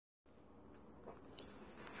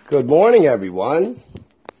Good morning, everyone.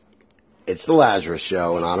 It's the Lazarus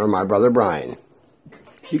Show in honor of my brother Brian.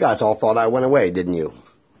 You guys all thought I went away, didn't you?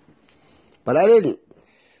 But I didn't.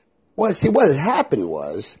 Well, see, what had happened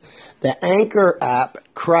was the Anchor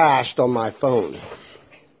app crashed on my phone.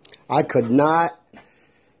 I could not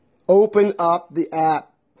open up the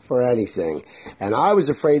app for anything. And I was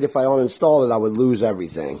afraid if I uninstalled it, I would lose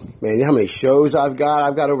everything. Man, you know how many shows I've got?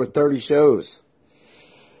 I've got over 30 shows.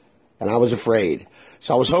 And I was afraid.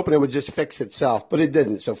 So I was hoping it would just fix itself, but it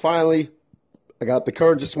didn't. So finally, I got the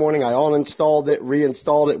courage this morning. I uninstalled it,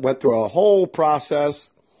 reinstalled it, went through a whole process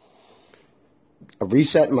of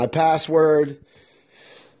resetting my password.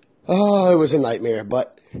 Oh, it was a nightmare,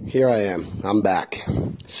 but here I am. I'm back.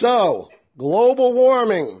 So, global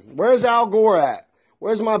warming. Where's Al Gore at?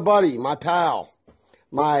 Where's my buddy, my pal,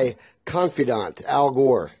 my confidant, Al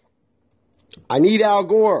Gore? I need Al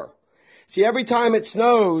Gore. See, every time it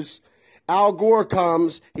snows, Al Gore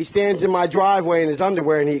comes, he stands in my driveway in his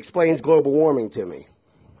underwear, and he explains global warming to me.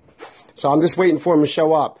 So I'm just waiting for him to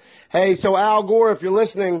show up. Hey, so Al Gore, if you're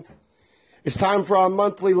listening, it's time for our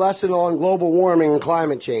monthly lesson on global warming and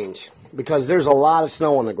climate change, because there's a lot of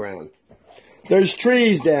snow on the ground. There's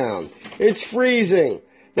trees down. It's freezing.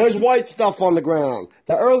 There's white stuff on the ground.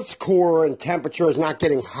 The Earth's core and temperature is not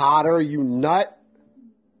getting hotter, you nut.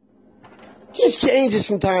 It just changes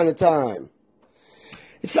from time to time.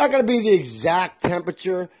 It's not going to be the exact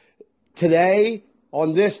temperature today,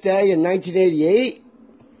 on this day in 1988.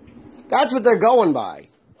 That's what they're going by.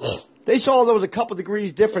 They saw there was a couple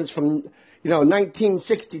degrees difference from,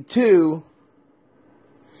 1962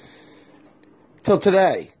 till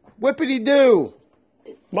today. Whippity-doo.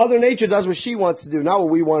 Mother Nature does what she wants to do, not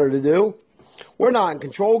what we want her to do. We're not in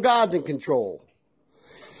control. God's in control.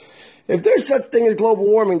 If there's such thing as global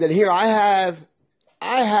warming, then here I have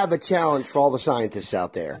a challenge for all the scientists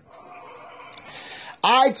out there.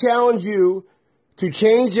 I challenge you to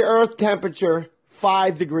change the Earth temperature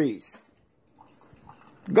 5 degrees.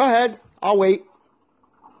 Go ahead. I'll wait.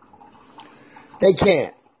 They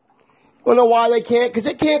can't. You want to know why they can't? Because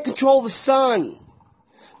they can't control the sun.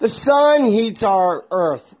 The sun heats our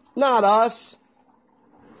Earth, not us.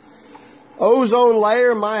 Ozone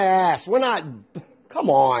layer, my ass. We're not... Come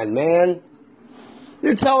on, man.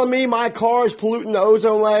 You're telling me my car is polluting the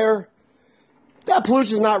ozone layer? That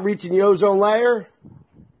pollution's not reaching the ozone layer.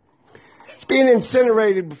 It's being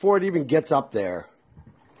incinerated before it even gets up there.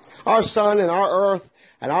 Our sun and our earth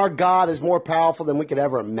and our God is more powerful than we could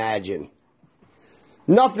ever imagine.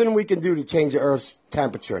 Nothing we can do to change the earth's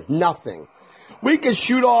temperature. Nothing. We could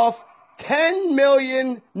shoot off 10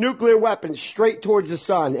 million nuclear weapons straight towards the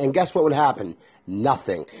sun, and guess what would happen?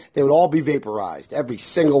 Nothing. They would all be vaporized. Every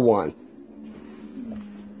single one.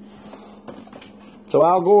 So,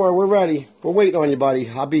 Al Gore, we're ready. We're waiting on you, buddy.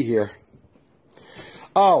 I'll be here.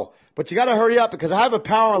 Oh, but you got to hurry up because I have a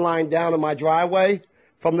power line down in my driveway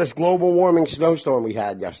from this global warming snowstorm we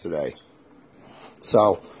had yesterday.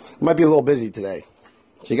 So, I might be a little busy today.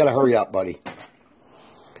 So, you got to hurry up, buddy.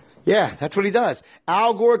 Yeah, that's what he does.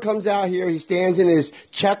 Al Gore comes out here. He stands in his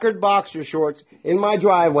checkered boxer shorts in my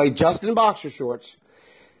driveway, just in boxer shorts,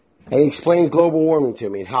 and he explains global warming to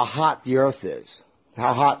me and how hot the earth is.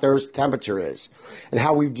 How hot the Earth's temperature is, and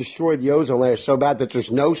how we've destroyed the ozone layer so bad that there's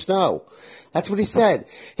no snow. That's what he said.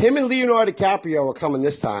 Him and Leonardo DiCaprio are coming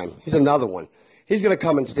this time. He's another one. He's going to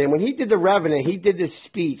come and stand. When he did The Revenant, he did this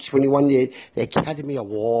speech when he won the Academy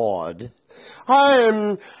Award.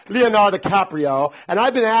 I'm Leonardo DiCaprio, and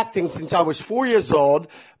I've been acting since I was 4 years old,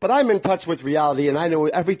 but I'm in touch with reality, and I know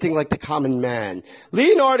everything like the common man.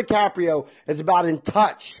 Leonardo DiCaprio is about in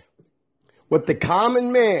touch with the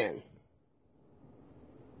common man.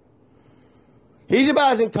 He's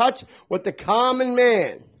about as in touch with the common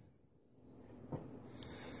man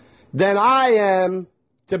than I am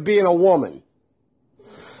to being a woman.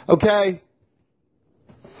 Okay?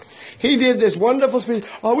 He did this wonderful speech.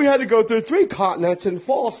 Oh, we had to go through 3 continents and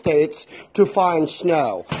 4 states to find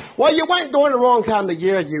snow. Well, you went during the wrong time of the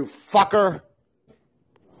year, you fucker.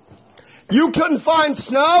 You couldn't find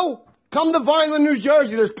snow? Come to Vineland, New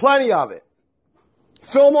Jersey. There's plenty of it.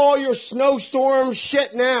 Film all your snowstorm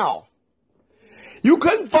shit now. You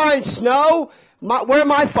couldn't find snow? Where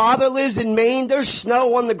my father lives in Maine, there's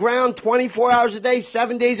snow on the ground 24 hours a day,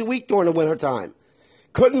 7 days a week during the wintertime.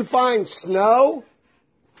 Couldn't find snow?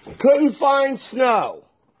 Couldn't find snow.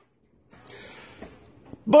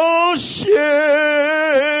 Bullshit!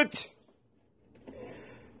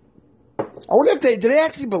 I wonder if do they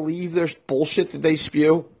actually believe there's bullshit that they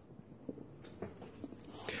spew?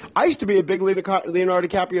 I used to be a big Leonardo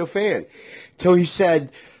DiCaprio fan till he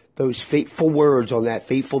said those fateful words on that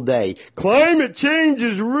fateful day. Climate change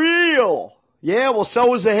is real. Yeah, well,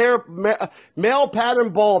 so is the hair, male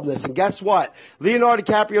pattern baldness. And guess what? Leonardo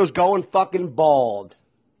DiCaprio's going fucking bald.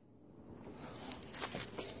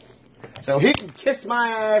 So he can kiss my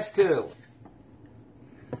ass, too.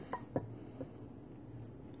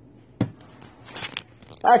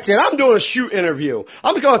 That's it. I'm doing a shoot interview.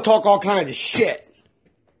 I'm going to talk all kinds of shit.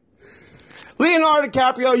 Leonardo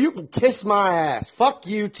DiCaprio, you can kiss my ass. Fuck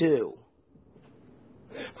you, too.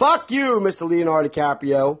 Fuck you, Mr. Leonardo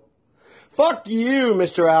DiCaprio. Fuck you,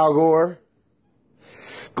 Mr. Al Gore.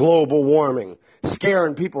 Global warming.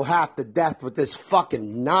 Scaring people half to death with this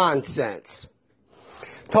fucking nonsense.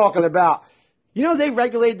 Talking about, you know, they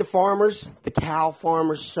regulated the farmers, the cow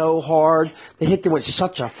farmers, so hard. They hit them with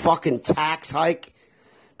such a fucking tax hike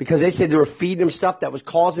because they said they were feeding them stuff that was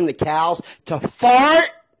causing the cows to fart.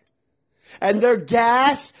 And their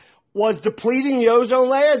gas was depleting the ozone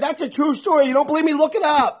layer. That's a true story. You don't believe me? Look it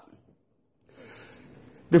up.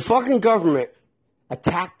 The fucking government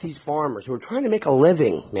attacked these farmers who were trying to make a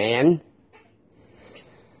living, man.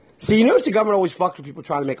 See, you notice the government always fucks with people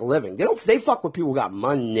trying to make a living. They fuck with people who got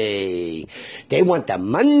money. They want the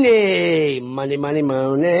money. Money, money,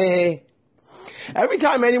 money. Every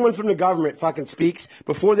time anyone from the government fucking speaks,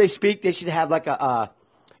 before they speak, they should have like an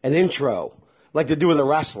intro. Like they do with a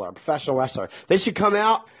wrestler, a professional wrestler. They should come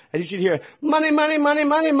out and you should hear, money, money, money,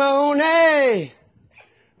 money, money.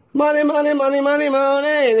 Money, money, money, money,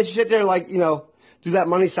 money. And they should sit there and like, you know, do that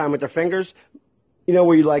money sign with their fingers. You know,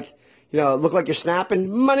 where you like, you know, look like you're snapping.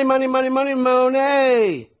 Money, money, money, money,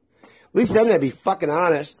 money. At least then they'd be fucking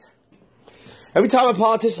honest. Every time a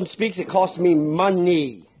politician speaks, it costs me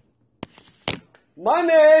money. Money,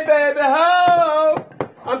 baby, ho!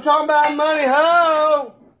 I'm talking about money,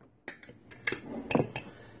 ho!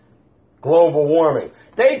 Global warming.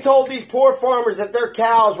 They told these poor farmers that their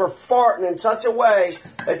cows were farting in such a way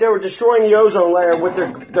that they were destroying the ozone layer with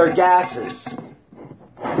their gases.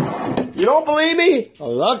 You don't believe me?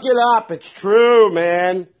 Look it up. It's true,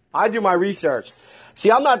 man. I do my research.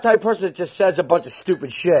 See, I'm not the type of person that just says a bunch of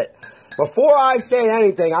stupid shit. Before I say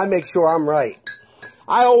anything, I make sure I'm right.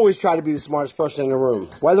 I always try to be the smartest person in the room,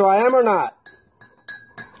 whether I am or not.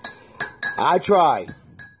 I try.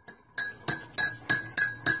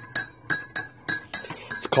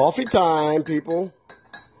 It's coffee time, people.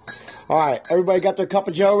 All right, everybody got their cup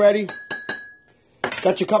of joe ready?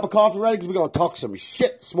 Got your cup of coffee ready? Because we're going to talk some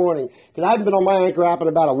shit this morning. Because I haven't been on my Anchor app in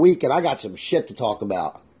about a week, and I got some shit to talk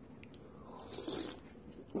about.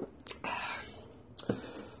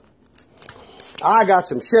 I got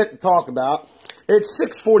some shit to talk about. It's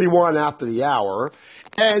 6:41 after the hour,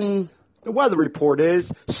 and the weather report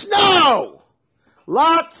is snow!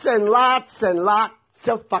 Lots and lots and lots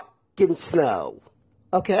of fucking snow.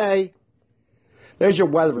 Okay? There's your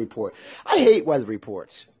weather report. I hate weather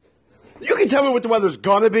reports. You can tell me what the weather's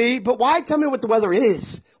gonna be, but why tell me what the weather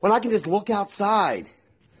is when I can just look outside?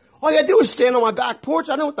 All you gotta do is stand on my back porch.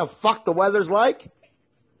 I know what the fuck the weather's like.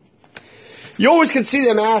 You always can see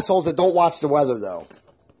them assholes that don't watch the weather, though.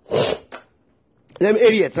 Them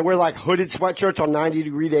idiots that wear like hooded sweatshirts on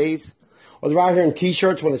 90-degree days. Or they're out here in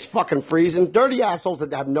t-shirts when it's fucking freezing. Dirty assholes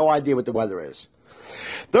that have no idea what the weather is.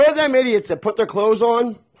 They're them idiots that put their clothes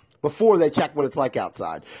on before they check what it's like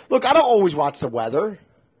outside. Look, I don't always watch the weather.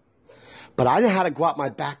 But I know how to go out my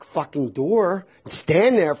back fucking door and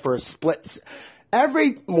stand there for a split.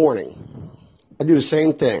 Every morning, I do the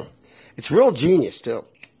same thing. It's real genius, too.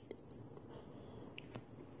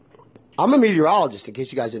 I'm a meteorologist, in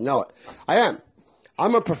case you guys didn't know it. I am.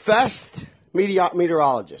 I'm a professed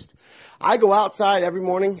meteorologist. I go outside every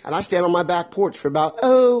morning, and I stand on my back porch for about,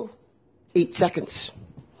 8 seconds.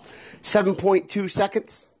 7.2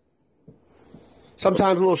 seconds.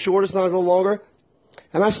 Sometimes a little shorter, sometimes a little longer.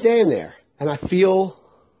 And I stand there. And I feel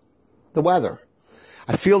the weather.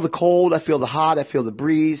 I feel the cold. I feel the hot. I feel the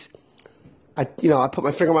breeze. I put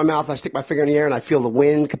my finger in my mouth. I stick my finger in the air, and I feel the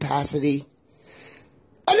wind capacity.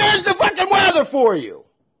 And there's the fucking weather for you.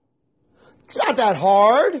 It's not that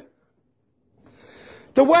hard.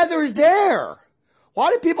 The weather is there.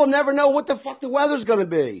 Why do people never know what the fuck the weather's going to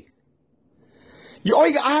be?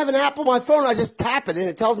 I have an app on my phone. I just tap it, and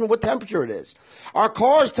it tells me what temperature it is. Our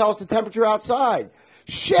cars tell us the temperature outside.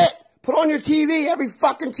 Shit. Put on your TV, every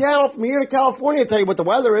fucking channel from here to California tell you what the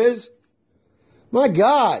weather is. My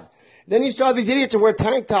God. Then you still have these idiots that wear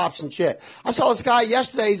tank tops and shit. I saw this guy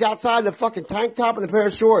yesterday, he's outside in a fucking tank top and a pair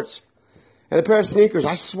of shorts. And a pair of sneakers,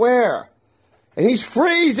 I swear. And he's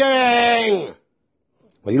freezing!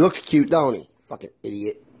 Well, he looks cute, don't he? Fucking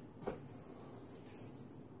idiot.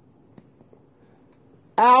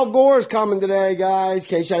 Al Gore's coming today,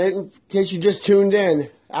 guys. In case you just tuned in,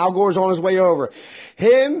 Al Gore's on his way over.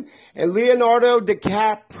 Him and Leonardo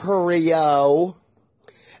DiCaprio.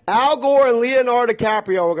 Al Gore and Leonardo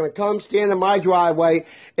DiCaprio are going to come stand in my driveway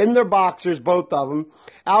in their boxers, both of them.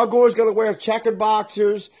 Al Gore's going to wear checkered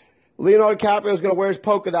boxers. Leonardo DiCaprio is going to wear his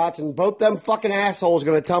polka dots, and both them fucking assholes are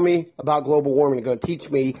going to tell me about global warming. They're going to teach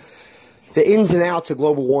me the ins and outs of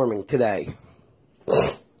global warming today.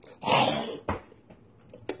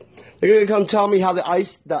 They're going to come tell me how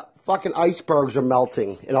the fucking icebergs are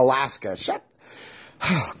melting in Alaska.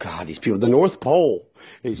 Oh, God, these people. The North Pole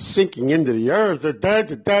is sinking into the earth.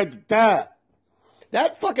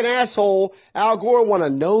 That fucking asshole, Al Gore, won a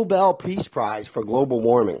Nobel Peace Prize for global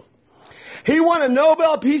warming. He won a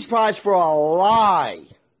Nobel Peace Prize for a lie.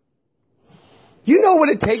 You know what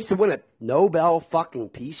it takes to win a Nobel fucking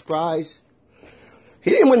Peace Prize? He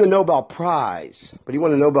didn't win the Nobel Prize, but he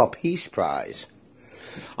won a Nobel Peace Prize.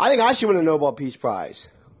 I think I should win a Nobel Peace Prize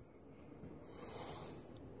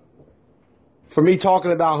for me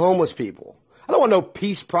talking about homeless people. I don't want no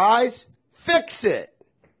Peace Prize. Fix it.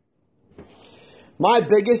 My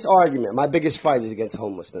biggest argument, my biggest fight is against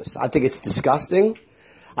homelessness. I think it's disgusting.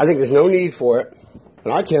 I think there's no need for it.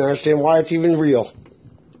 And I can't understand why it's even real.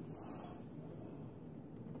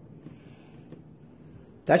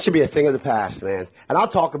 That should be a thing of the past, man. And I'll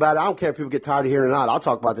talk about it. I don't care if people get tired of hearing it or not. I'll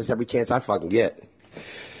talk about this every chance I fucking get.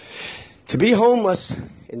 To be homeless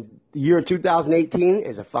in the year 2018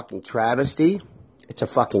 is a fucking travesty. It's a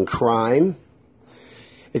fucking crime.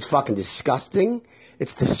 It's fucking disgusting.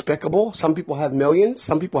 It's despicable. Some people have millions.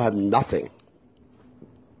 Some people have nothing.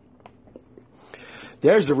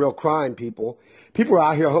 There's the real crime, people. People are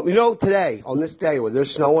out here, you know, today, on this day where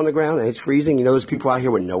there's snow on the ground and it's freezing, you know, there's people out here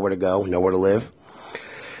with nowhere to go, nowhere to live.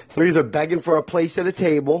 They're either begging for a place at a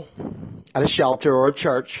table, at a shelter or a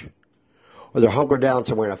church, or they're hunkered down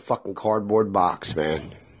somewhere in a fucking cardboard box,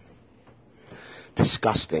 man.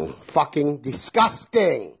 Disgusting. Fucking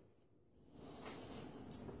disgusting.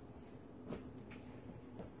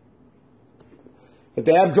 If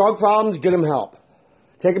they have drug problems, get them help.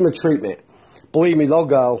 Take them to treatment. Believe me, they'll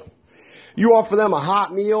go. You offer them a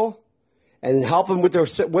hot meal and help them with their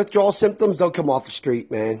withdrawal symptoms, they'll come off the street,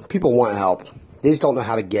 man. People want help. They just don't know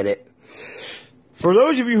how to get it. For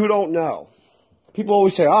those of you who don't know, people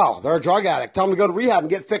always say, oh, they're a drug addict. Tell them to go to rehab and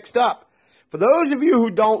get fixed up. For those of you who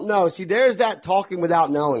don't know, see, there's that talking without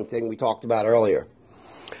knowing thing we talked about earlier.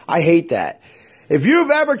 I hate that. If you've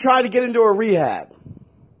ever tried to get into a rehab,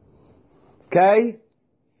 okay,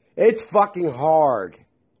 it's fucking hard.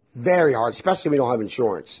 Very hard, especially if you don't have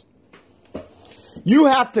insurance. You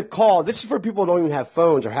have to call. This is for people who don't even have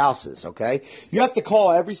phones or houses, okay? You have to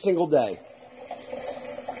call every single day.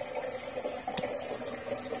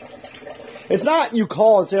 It's not you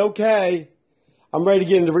call and say, okay, I'm ready to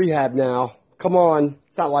get into rehab now. Come on.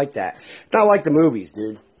 It's not like that. It's not like the movies,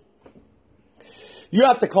 dude. You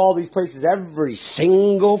have to call these places every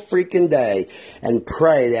single freaking day and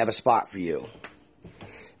pray they have a spot for you.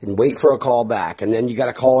 And wait for a call back. And then you got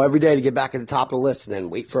to call every day to get back at the top of the list and then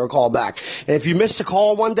wait for a call back. And if you miss a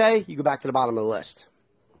call one day, you go back to the bottom of the list.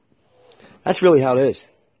 That's really how it is.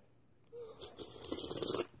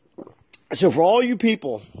 So for all you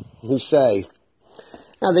people who say,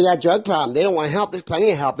 oh, they got drug problem, they don't want help, there's plenty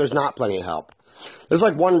of help. There's not plenty of help. There's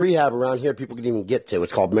like one rehab around here people can even get to.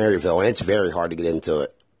 It's called Maryville, and it's very hard to get into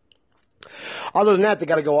it. Other than that, they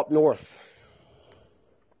got to go up north.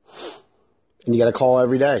 And you got to call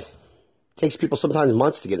every day. It takes people sometimes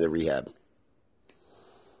months to get into rehab.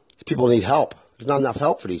 These people need help. There's not enough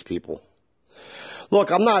help for these people.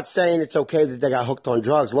 Look, I'm not saying it's okay that they got hooked on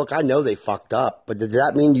drugs. Look, I know they fucked up. But does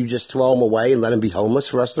that mean you just throw them away and let them be homeless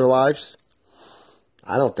for the rest of their lives?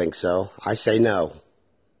 I don't think so. I say no.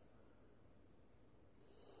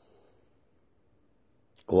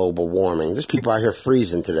 Global warming. There's people out here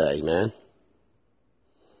freezing today, man.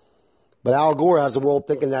 But Al Gore has the world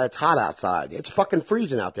thinking that it's hot outside. It's fucking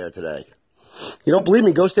freezing out there today. You don't believe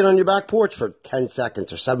me? Go stand on your back porch for 10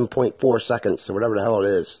 seconds or 7.4 seconds or whatever the hell it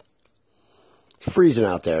is. It's freezing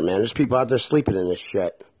out there, man. There's people out there sleeping in this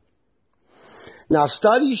shit. Now,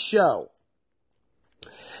 studies show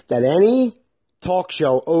that any talk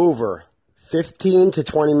show over 15 to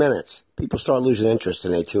 20 minutes, people start losing interest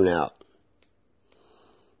and they tune out.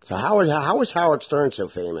 So how is Howard Stern so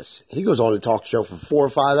famous? He goes on to talk show for 4 or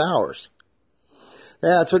 5 hours.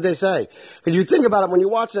 Yeah, that's what they say. Because you think about it, when you're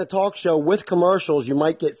watching a talk show with commercials, you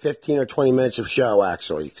might get 15 or 20 minutes of show,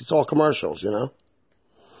 actually. It's all commercials, you know?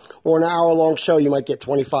 Or an hour-long show, you might get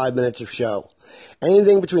 25 minutes of show.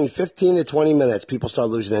 Anything between 15 to 20 minutes, people start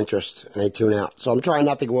losing interest and they tune out. So I'm trying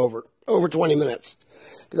not to go over 20 minutes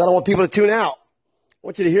because I don't want people to tune out.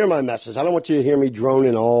 want you to hear my message. I don't want you to hear me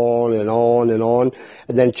droning on and on and on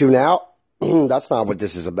and then tune out. That's not what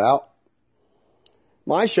this is about.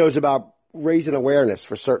 My show is about raising awareness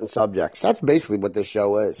for certain subjects. That's basically what this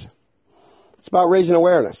show is. It's about raising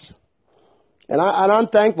awareness. And I'm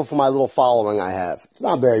thankful for my little following I have. It's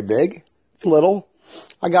not very big. It's little.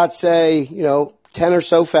 I got, say, 10 or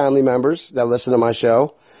so family members that listen to my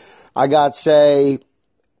show. I got, say,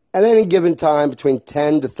 at any given time, between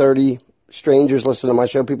 10 to 30 strangers listen to my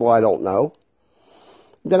show, people I don't know.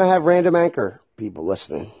 Then I have random anchor people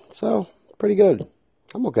listening. So, pretty good.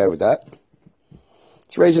 I'm okay with that.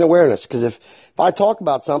 It's raising awareness, because if I talk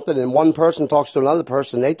about something and one person talks to another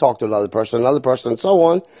person, they talk to another person, and so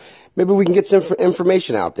on, maybe we can get some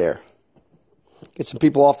information out there. Get some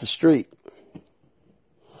people off the street.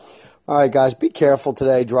 All right, guys, be careful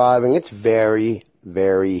today driving. It's very,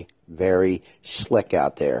 very, very slick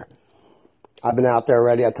out there. I've been out there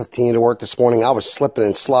already. I took Tina to work this morning. I was slipping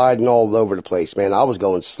and sliding all over the place, man. I was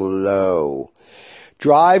going slow.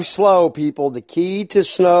 Drive slow, people. The key to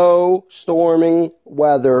snow, storming,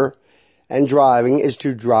 weather, and driving is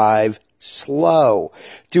to drive slow.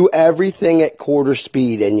 Do everything at quarter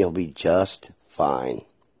speed and you'll be just fine.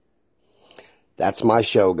 That's my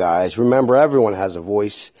show, guys. Remember, everyone has a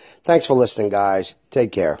voice. Thanks for listening, guys.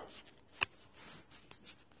 Take care.